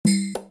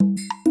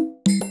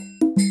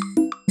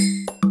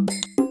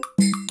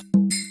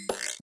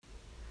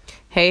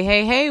Hey,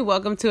 hey, hey,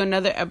 welcome to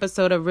another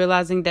episode of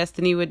Realizing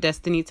Destiny with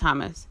Destiny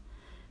Thomas.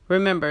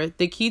 Remember,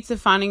 the key to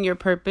finding your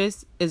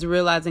purpose is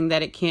realizing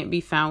that it can't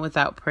be found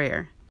without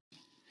prayer.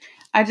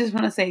 I just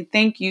want to say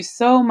thank you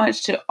so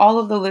much to all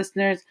of the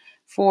listeners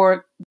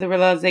for the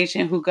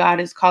realization who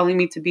God is calling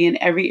me to be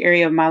in every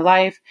area of my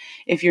life.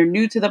 If you're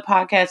new to the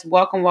podcast,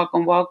 welcome,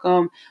 welcome,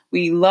 welcome.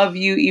 We love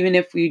you, even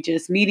if we're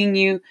just meeting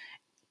you.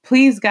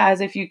 Please,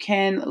 guys, if you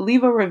can,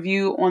 leave a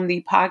review on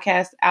the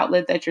podcast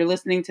outlet that you're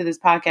listening to this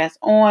podcast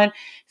on.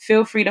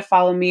 Feel free to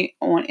follow me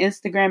on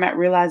Instagram at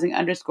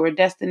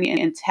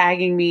realizing_destiny and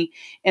tagging me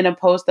in a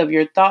post of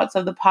your thoughts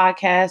of the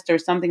podcast or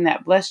something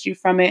that blessed you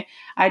from it.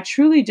 I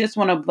truly just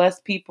want to bless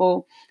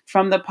people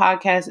from the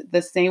podcast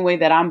the same way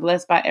that I'm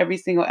blessed by every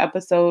single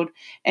episode,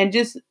 and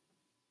just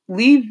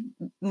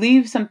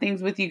leave some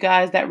things with you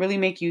guys that really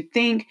make you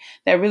think,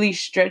 that really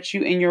stretch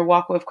you in your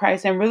walk with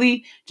Christ, and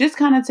really just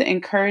kind of to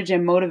encourage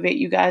and motivate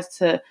you guys,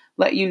 to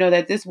let you know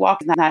that this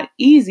walk is not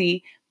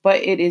easy,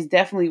 but it is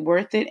definitely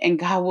worth it, and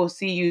God will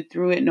see you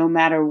through it no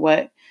matter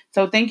what.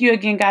 So thank you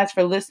again, guys,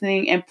 for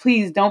listening, and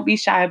please don't be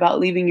shy about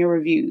leaving your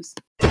reviews.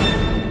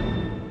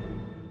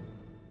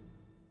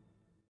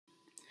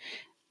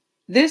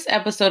 This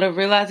episode of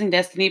Realizing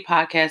Destiny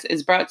podcast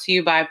is brought to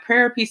you by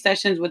Prayerapy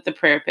Sessions with the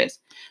Prayerapist.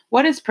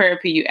 What is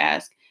Prayerapy, you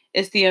ask?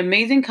 It's the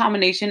amazing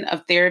combination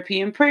of therapy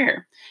and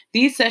prayer.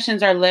 These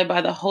sessions are led by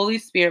the Holy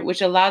Spirit,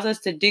 which allows us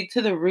to dig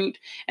to the root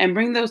and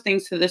bring those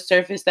things to the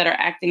surface that are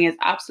acting as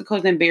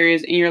obstacles and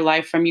barriers in your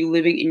life from you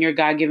living in your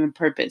God-given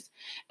purpose.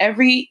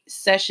 Every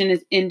session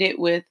is ended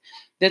with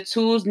the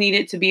tools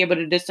needed to be able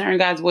to discern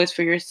God's voice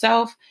for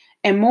yourself,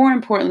 and more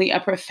importantly, a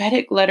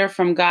prophetic letter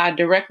from God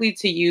directly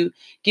to you,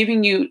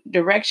 giving you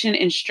direction,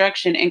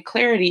 instruction, and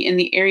clarity in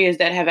the areas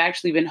that have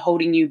actually been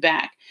holding you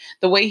back.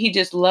 The way he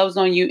just loves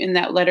on you in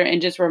that letter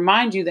and just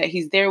reminds you that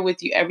he's there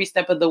with you every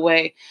step of the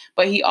way,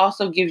 but he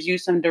also gives you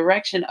some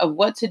direction of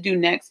what to do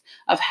next,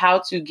 of how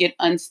to get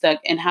unstuck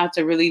and how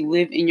to really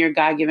live in your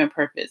God-given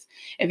purpose.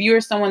 If you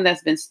are someone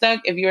that's been stuck,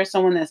 if you are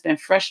someone that's been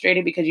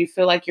frustrated because you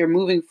feel like you're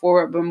moving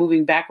forward but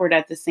moving backward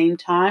at the same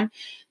time,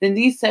 then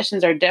these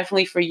sessions are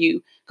definitely for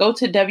you. Go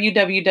to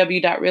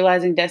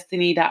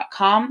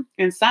www.realizingdestiny.com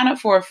and sign up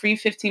for a free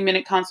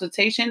 15-minute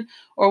consultation,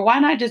 or why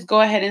not just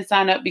go ahead and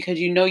sign up because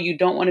you know you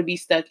don't want to be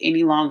stuck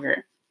any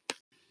longer.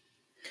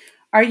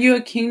 Are you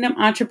a kingdom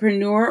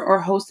entrepreneur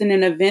or hosting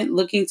an event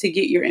looking to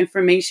get your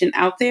information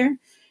out there?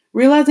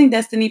 Realizing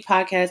Destiny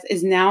podcast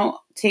is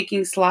now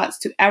taking slots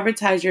to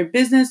advertise your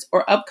business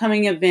or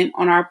upcoming event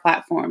on our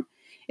platform.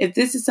 If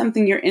this is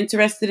something you're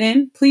interested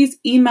in, please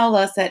email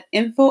us at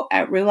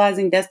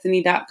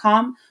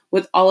info@realizingdestiny.com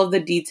with all of the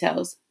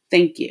details.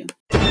 Thank you.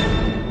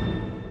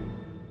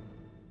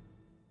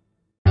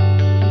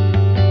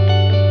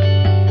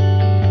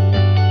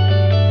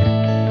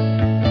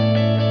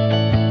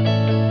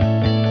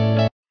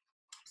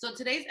 So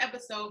today's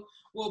episode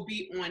will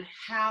be on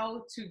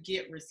how to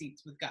get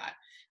receipts with God.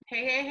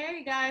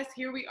 Hey, guys,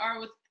 here we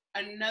are with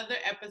another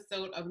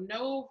episode of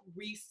No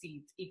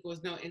Receipts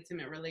Equals No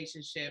Intimate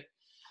Relationship.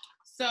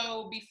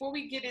 So before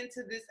we get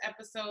into this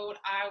episode,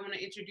 I want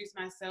to introduce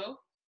myself.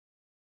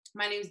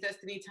 My name is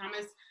Destiny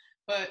Thomas,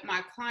 but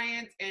my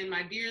clients and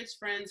my dearest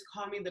friends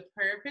call me the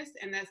Prayerapist,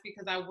 and that's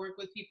because I work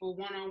with people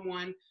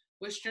one-on-one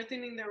with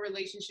strengthening their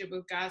relationship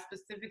with God,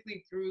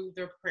 specifically through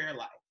their prayer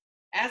life.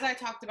 As I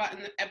talked about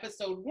in the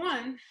episode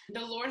 1,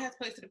 the Lord has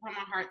placed it upon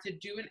my heart to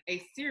do a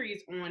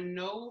series on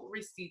No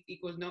Receipt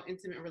Equals No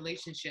Intimate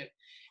Relationship.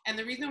 And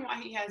the reason why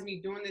he has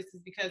me doing this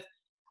is because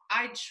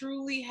I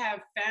truly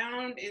have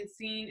found and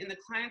seen in the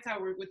clients I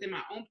work with in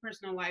my own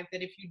personal life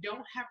that if you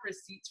don't have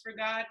receipts for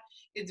God,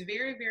 it's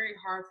very, very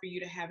hard for you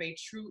to have a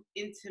true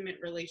intimate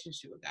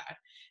relationship with God.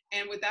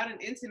 And without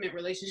an intimate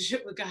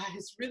relationship with God,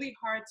 it's really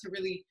hard to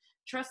really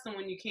trust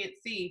someone you can't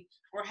see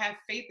or have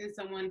faith in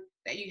someone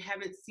that you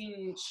haven't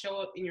seen show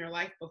up in your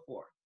life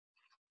before.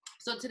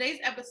 So today's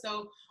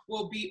episode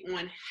will be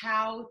on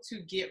how to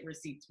get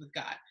receipts with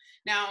God.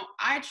 Now,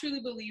 I truly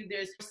believe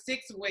there's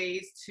 6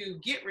 ways to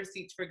get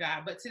receipts for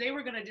God, but today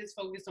we're going to just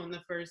focus on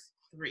the first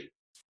 3.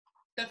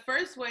 The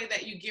first way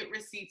that you get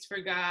receipts for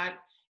God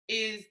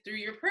is through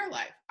your prayer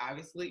life,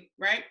 obviously,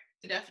 right?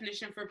 The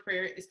definition for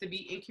prayer is to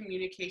be in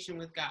communication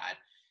with God.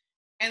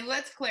 And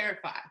let's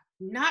clarify,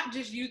 not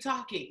just you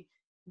talking.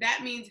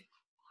 That means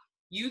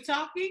you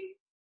talking,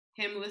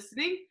 him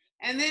listening,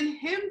 and then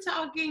him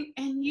talking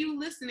and you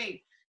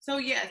listening. So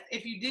yes,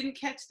 if you didn't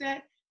catch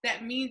that,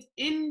 that means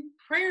in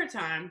prayer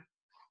time,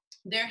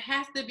 there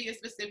has to be a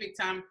specific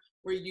time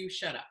where you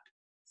shut up.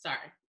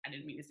 Sorry, I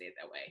didn't mean to say it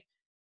that way.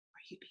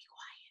 Or you be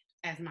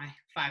quiet, as my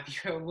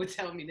 5-year-old would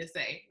tell me to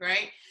say,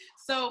 right?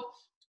 So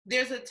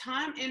there's a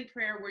time in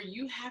prayer where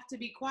you have to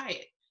be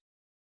quiet.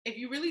 If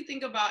you really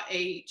think about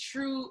a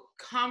true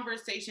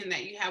conversation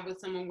that you have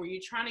with someone where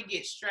you're trying to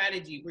get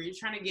strategy, where you're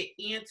trying to get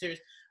answers,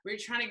 where you're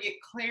trying to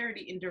get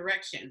clarity and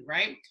direction,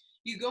 right?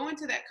 You go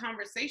into that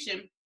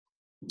conversation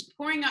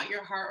pouring out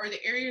your heart or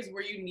the areas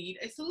where you need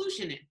a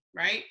solution in,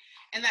 right?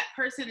 And that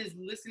person is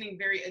listening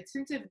very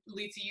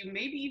attentively to you,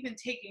 maybe even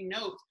taking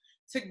notes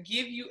to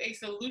give you a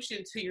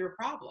solution to your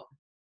problem.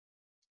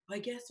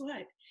 But guess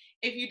what?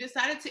 If you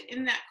decided to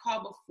end that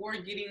call before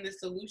getting the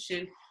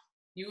solution,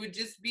 you would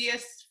just be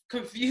as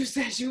confused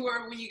as you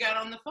were when you got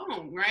on the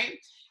phone, right?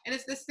 And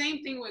it's the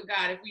same thing with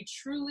God. If we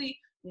truly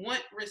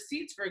want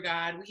receipts for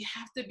God, we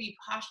have to be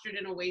postured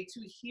in a way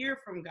to hear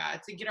from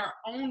God, to get our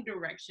own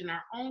direction,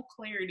 our own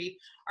clarity,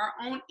 our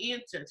own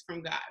answers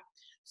from God.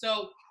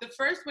 So the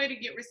first way to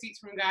get receipts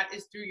from God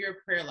is through your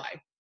prayer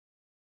life.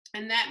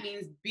 And that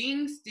means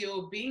being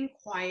still, being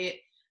quiet,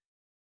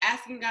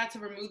 asking God to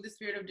remove the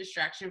spirit of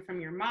distraction from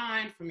your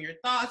mind, from your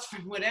thoughts,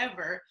 from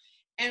whatever,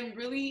 and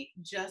really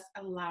just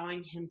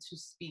allowing Him to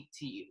speak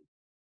to you.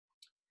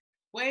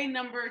 Way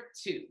number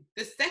 2,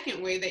 the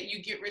second way that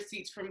you get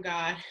receipts from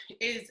God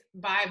is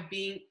by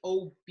being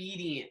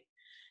obedient.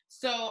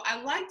 So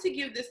I like to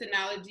give this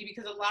analogy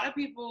because a lot of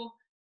people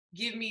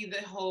give me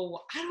the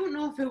whole, I don't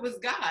know if it was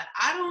God.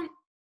 I don't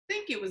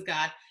think it was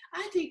God.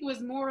 I think it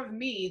was more of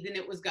me than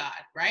it was God,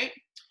 right?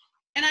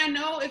 And I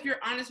know if you're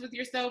honest with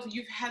yourself,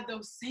 you've had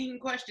those same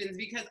questions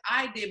because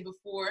I did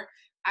before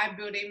I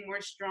built a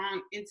more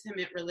strong,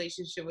 intimate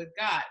relationship with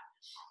God.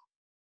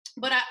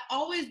 But I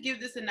always give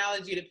this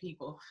analogy to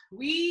people.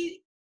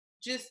 We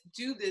just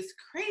do this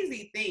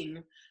crazy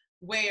thing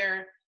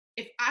where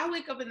if I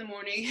wake up in the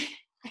morning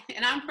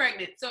and I'm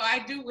pregnant, so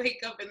I do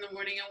wake up in the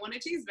morning and want a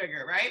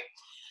cheeseburger, right?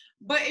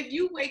 But if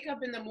you wake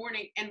up in the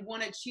morning and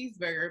want a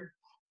cheeseburger,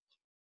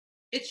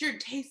 it's your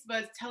taste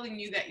buds telling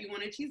you that you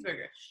want a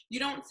cheeseburger. You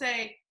don't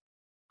say,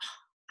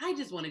 I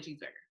just want a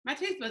cheeseburger. My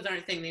taste buds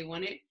aren't saying they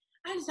want it.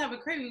 I just have a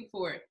craving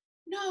for it.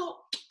 No,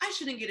 I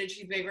shouldn't get a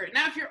cheeseburger.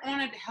 Now, if you're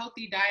on a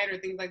healthy diet or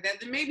things like that,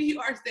 then maybe you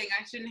are saying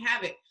I shouldn't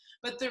have it.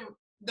 But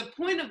the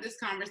point of this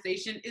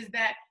conversation is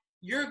that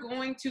you're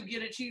going to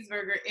get a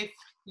cheeseburger if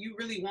you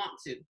really want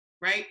to,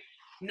 right?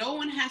 No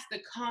one has to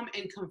come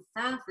and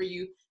confirm for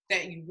you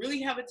that you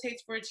really have a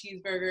taste for a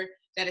cheeseburger,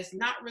 that it's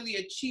not really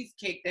a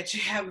cheesecake that you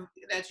have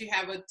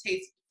a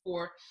taste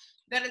for,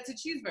 that it's a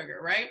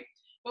cheeseburger, right?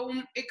 But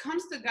when it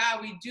comes to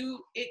God, we do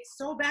it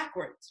so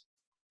backwards.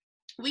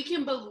 We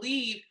can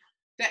believe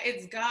that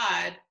it's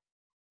God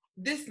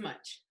this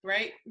much,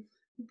 right?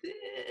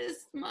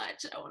 This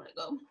much, I want to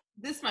go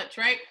this much,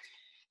 right?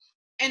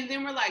 And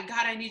then we're like,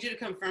 God, I need you to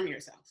confirm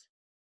yourself.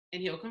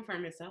 And He'll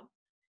confirm Himself.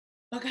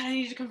 But God, I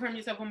need you to confirm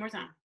yourself one more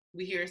time.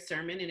 We hear a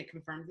sermon and it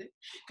confirms it.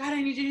 God,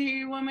 I need you to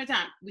hear it one more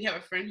time. We have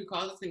a friend who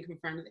calls us and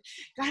confirms it.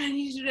 God, I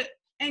need you to,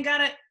 and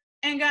God,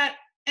 and God,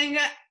 and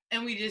God.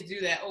 And we just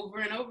do that over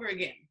and over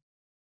again.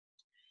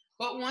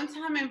 But one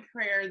time in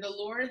prayer, the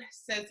Lord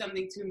said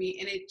something to me,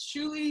 and it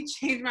truly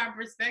changed my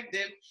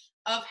perspective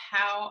of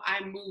how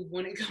I move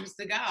when it comes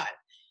to God.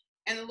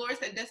 And the Lord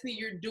said, Destiny,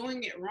 you're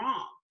doing it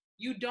wrong.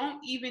 You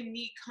don't even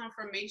need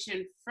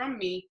confirmation from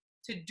me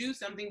to do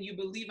something you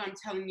believe I'm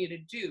telling you to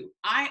do.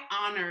 I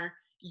honor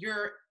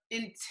your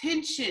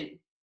intention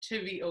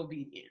to be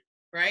obedient,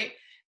 right?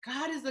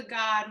 God is a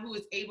God who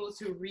is able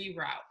to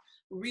reroute,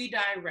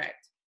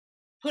 redirect,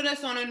 put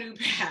us on a new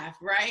path,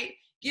 right?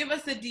 Give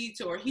us a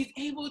detour. He's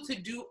able to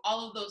do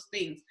all of those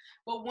things.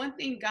 But one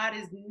thing God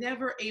is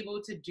never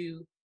able to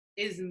do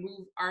is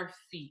move our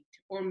feet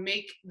or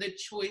make the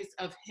choice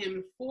of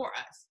Him for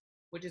us,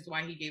 which is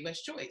why He gave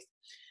us choice.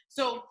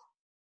 So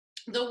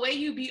the way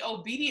you be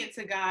obedient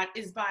to God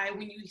is by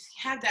when you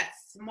have that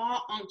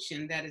small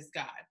unction that is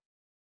God,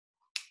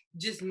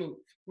 just move.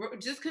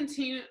 Just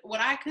continue.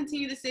 What I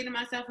continue to say to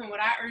myself and what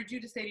I urge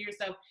you to say to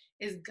yourself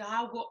is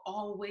God will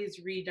always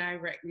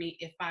redirect me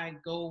if I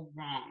go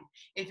wrong,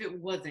 if it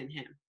wasn't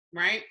Him,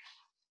 right?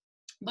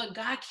 But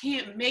God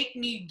can't make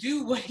me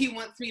do what He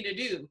wants me to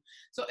do.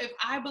 So if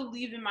I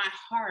believe in my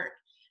heart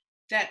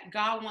that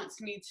God wants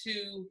me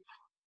to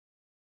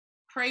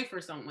pray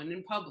for someone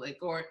in public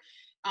or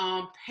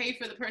pay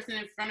for the person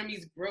in front of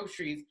me's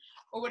groceries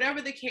or whatever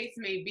the case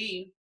may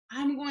be,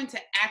 I'm going to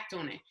act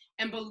on it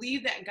and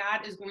believe that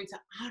God is going to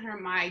honor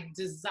my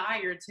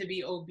desire to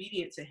be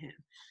obedient to Him.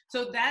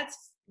 So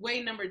that's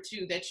way number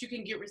 2, that you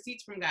can get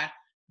receipts from God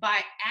by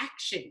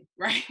action,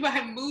 right?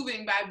 By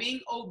moving, by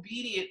being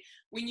obedient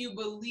when you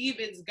believe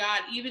it's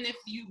God, even if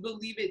you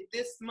believe it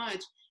this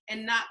much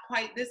and not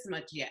quite this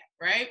much yet,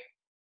 right?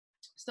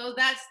 So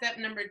that's step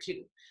number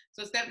 2.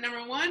 So step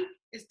number 1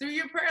 is through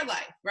your prayer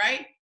life,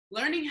 right?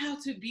 Learning how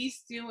to be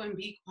still and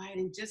be quiet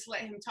and just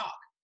let Him talk.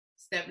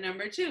 Step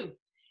number 2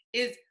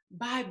 is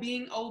by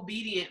being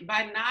obedient,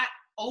 by not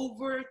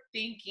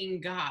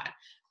overthinking God.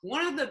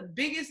 One of the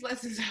biggest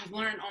lessons I've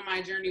learned on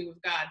my journey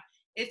with God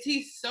is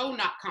He's so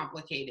not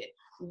complicated.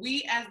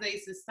 We as a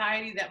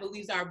society that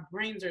believes our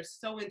brains are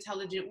so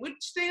intelligent,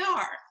 which they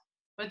are,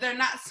 but they're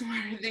not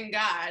smarter than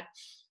God.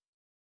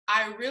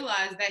 I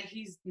realized that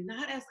He's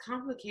not as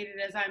complicated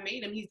as I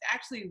made Him. He's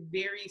actually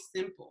very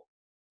simple,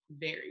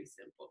 very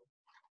simple.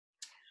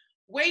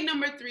 Way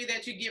number 3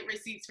 that you get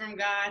receipts from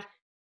God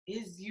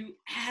is you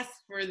ask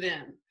for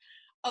them.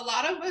 A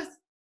lot of us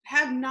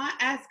have not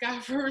asked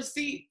God for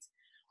receipts.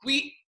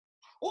 We've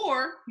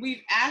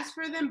asked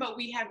for them, but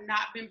we have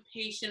not been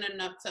patient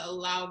enough to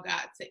allow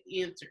God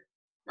to answer,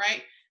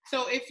 right?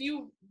 So if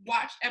you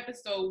watched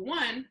episode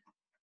 1,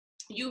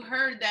 you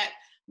heard that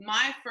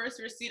my first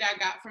receipt I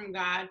got from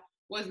God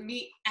was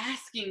me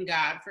asking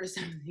God for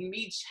something,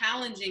 me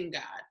challenging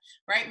God,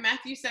 right?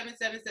 Matthew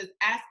 7:7 says,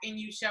 ask and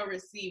you shall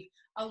receive.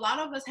 A lot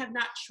of us have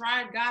not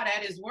tried God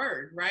at his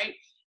word, right?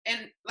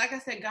 And like I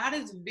said, God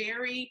is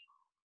very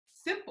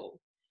simple.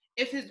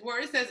 If his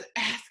word says,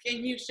 ask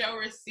and you shall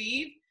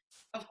receive,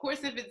 of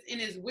course, if it's in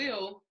his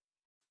will,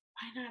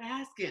 why not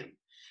ask him?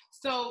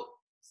 So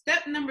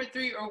step number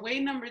 3, or way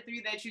number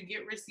 3 that you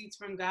get receipts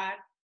from God,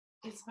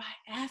 is by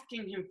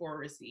asking him for a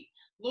receipt.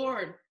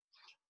 Lord,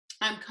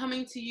 I'm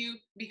coming to you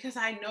because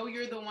I know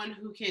you're the one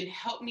who can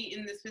help me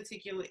in this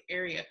particular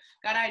area.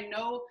 God, I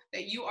know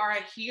that you are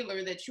a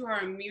healer, that you are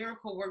a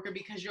miracle worker,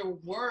 because your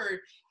word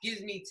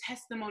gives me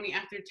testimony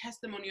after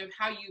testimony of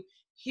how you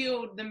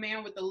healed the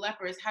man with the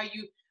lepers, how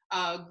you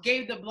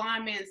gave the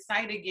blind man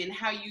sight again,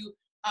 how you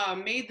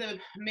made the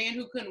man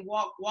who couldn't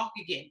walk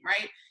again,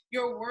 right?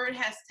 Your word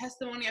has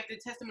testimony after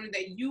testimony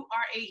that you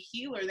are a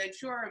healer,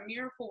 that you are a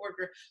miracle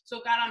worker.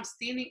 So God, I'm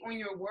standing on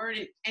your word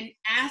and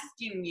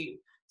asking you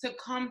to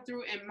come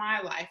through in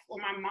my life, or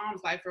my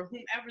mom's life, or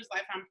whomever's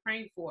life I'm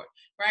praying for,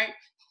 right?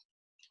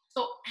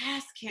 So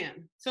ask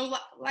him. So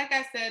like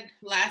I said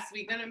last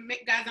week, I'm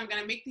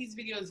gonna make these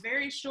videos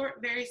very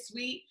short, very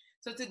sweet.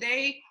 So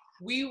today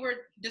we were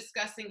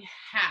discussing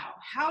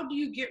how do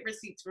you get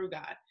receipts from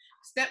God?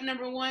 Step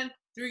number 1,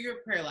 through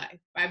your prayer life,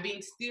 by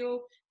being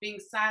still, being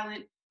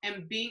silent,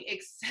 and being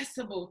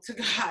accessible to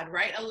God,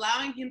 right?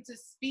 Allowing him to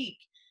speak.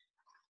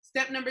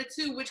 Step number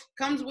 2, which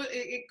comes with,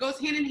 it goes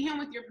hand in hand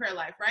with your prayer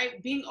life,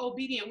 right? Being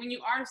obedient when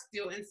you are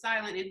still and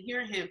silent and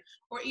hear him,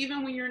 or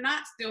even when you're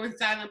not still and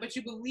silent, but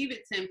you believe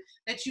it's him,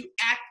 that you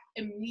act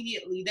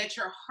immediately, that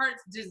your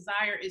heart's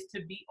desire is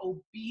to be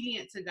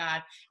obedient to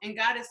God. And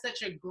God is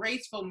such a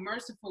graceful,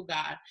 merciful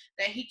God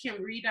that he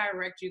can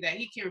redirect you, that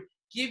he can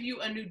give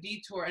you a new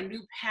detour, a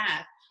new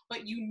path,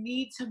 but you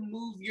need to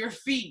move your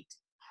feet.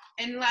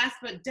 And last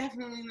but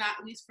definitely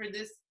not least for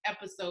this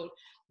episode,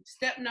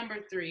 step number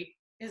 3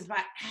 is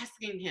by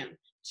asking him.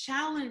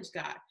 Challenge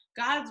God.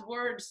 God's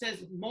word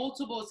says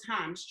multiple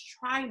times,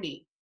 try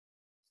me.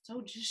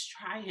 So just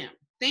try him.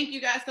 Thank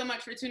you guys so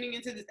much for tuning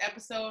into this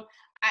episode.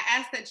 I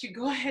ask that you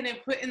go ahead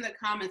and put in the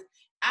comments,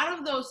 out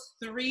of those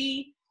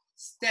 3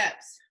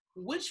 steps,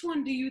 which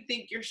one do you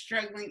think you're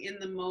struggling in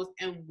the most,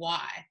 and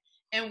why?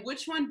 And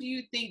which one do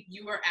you think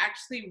you are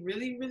actually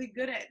really, really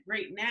good at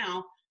right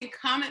now? And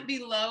comment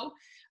below.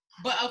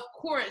 But of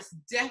course,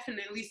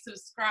 definitely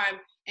subscribe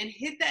and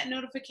hit that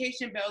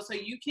notification bell so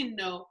you can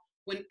know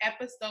when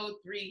episode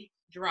 3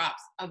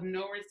 drops of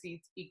No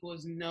Receipts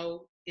Equals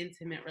No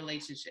Intimate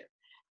Relationship.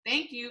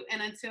 Thank you,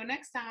 and until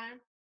next time.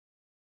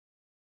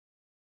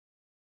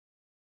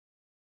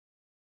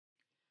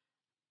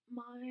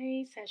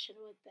 My session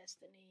with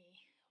Destiny,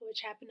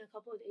 which happened a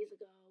couple of days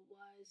ago,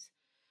 was,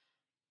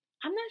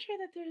 I'm not sure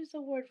that there's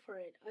a word for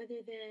it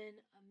other than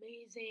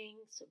amazing,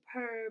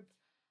 superb,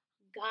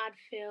 God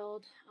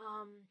filled.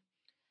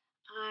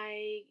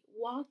 I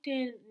walked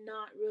in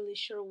not really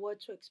sure what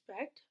to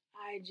expect.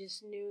 I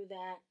just knew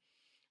that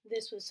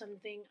this was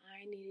something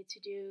I needed to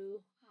do,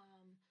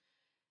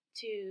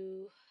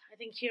 to, I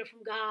think, hear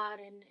from God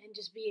and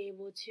just be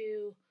able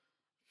to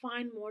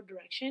find more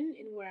direction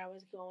in where I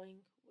was going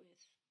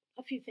with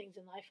a few things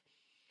in life.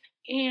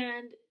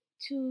 And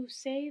to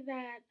say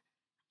that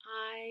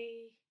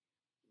I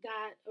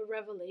got a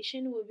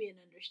revelation would be an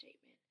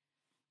understatement.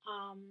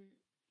 Um,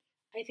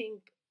 I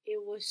think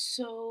it was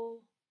so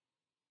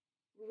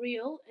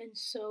real and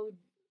so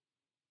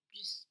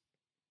just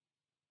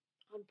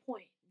on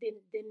point.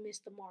 Didn't miss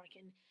the mark.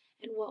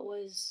 And what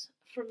was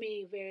for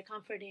me very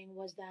comforting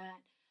was that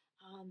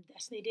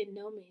Destiny didn't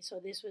know me,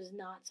 so this was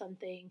not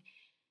something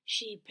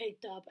she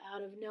picked up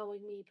out of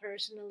knowing me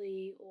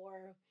personally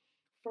or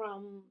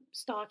from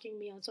stalking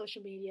me on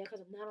social media,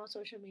 because I'm not on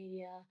social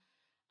media.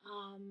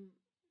 Um,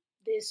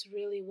 this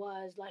really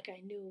was, like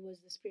I knew, was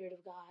the Spirit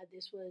of God.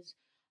 This was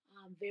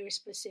very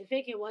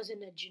specific. It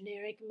wasn't a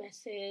generic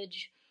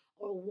message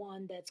or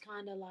one that's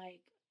kind of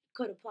like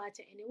could apply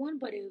to anyone,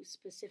 but it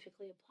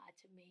specifically applied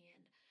to me.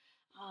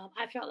 And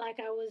I felt like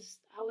I was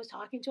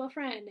talking to a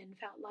friend, and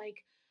felt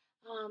like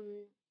um,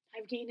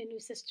 I've gained a new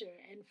sister.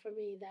 And for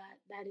me,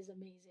 that is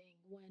amazing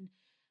when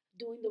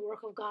doing the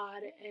work of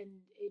God, and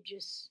it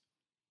just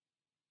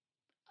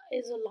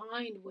is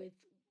aligned with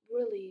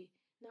really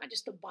not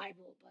just the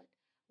Bible, but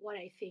what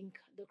I think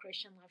the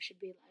Christian life should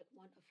be like: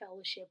 one of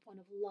fellowship, one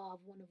of love,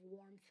 one of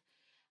warmth.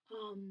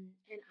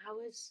 And I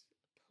was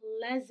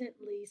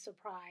pleasantly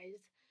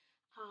surprised,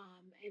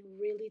 and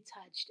really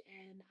touched.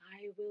 And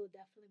I will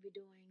definitely be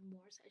doing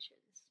more sessions.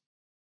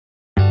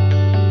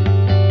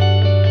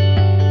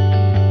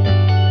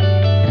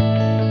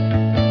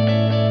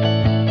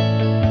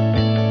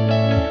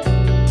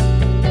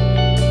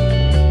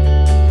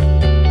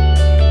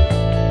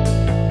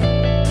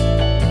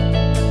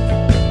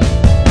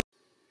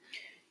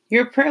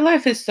 Your prayer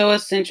life is so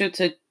essential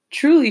to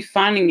truly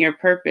finding your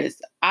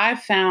purpose. I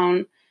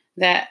found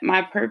that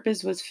my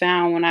purpose was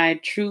found when I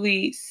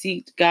truly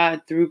seeked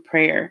God through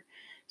prayer.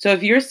 So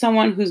if you're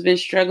someone who's been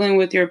struggling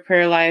with your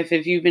prayer life,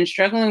 if you've been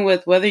struggling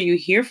with whether you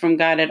hear from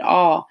God at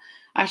all,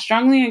 I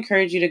strongly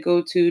encourage you to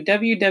go to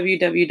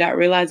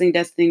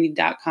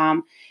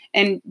www.realizingdestiny.com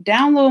and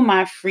download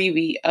my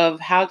freebie of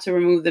how to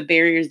remove the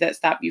barriers that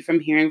stop you from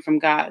hearing from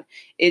God.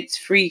 It's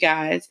free,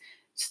 guys.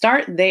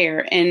 Start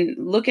there and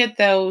look at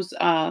those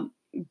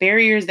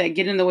barriers that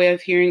get in the way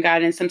of hearing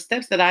God and some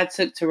steps that I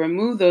took to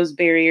remove those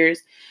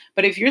barriers.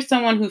 But if you're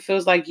someone who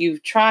feels like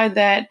you've tried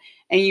that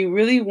and you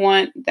really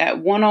want that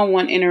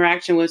one-on-one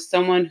interaction with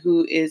someone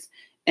who is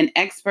an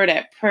expert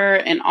at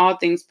prayer and all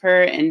things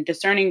prayer and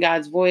discerning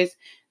God's voice,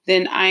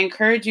 then I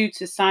encourage you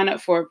to sign up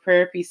for a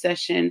therapy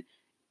session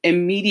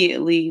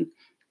immediately.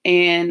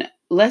 And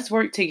let's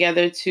work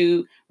together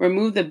to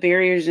remove the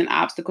barriers and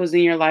obstacles in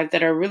your life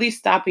that are really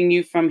stopping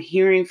you from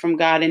hearing from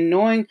God and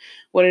knowing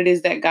what it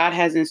is that God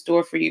has in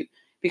store for you.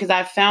 Because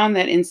I found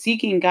that in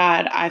seeking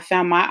God, I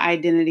found my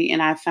identity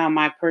and I found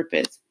my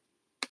purpose.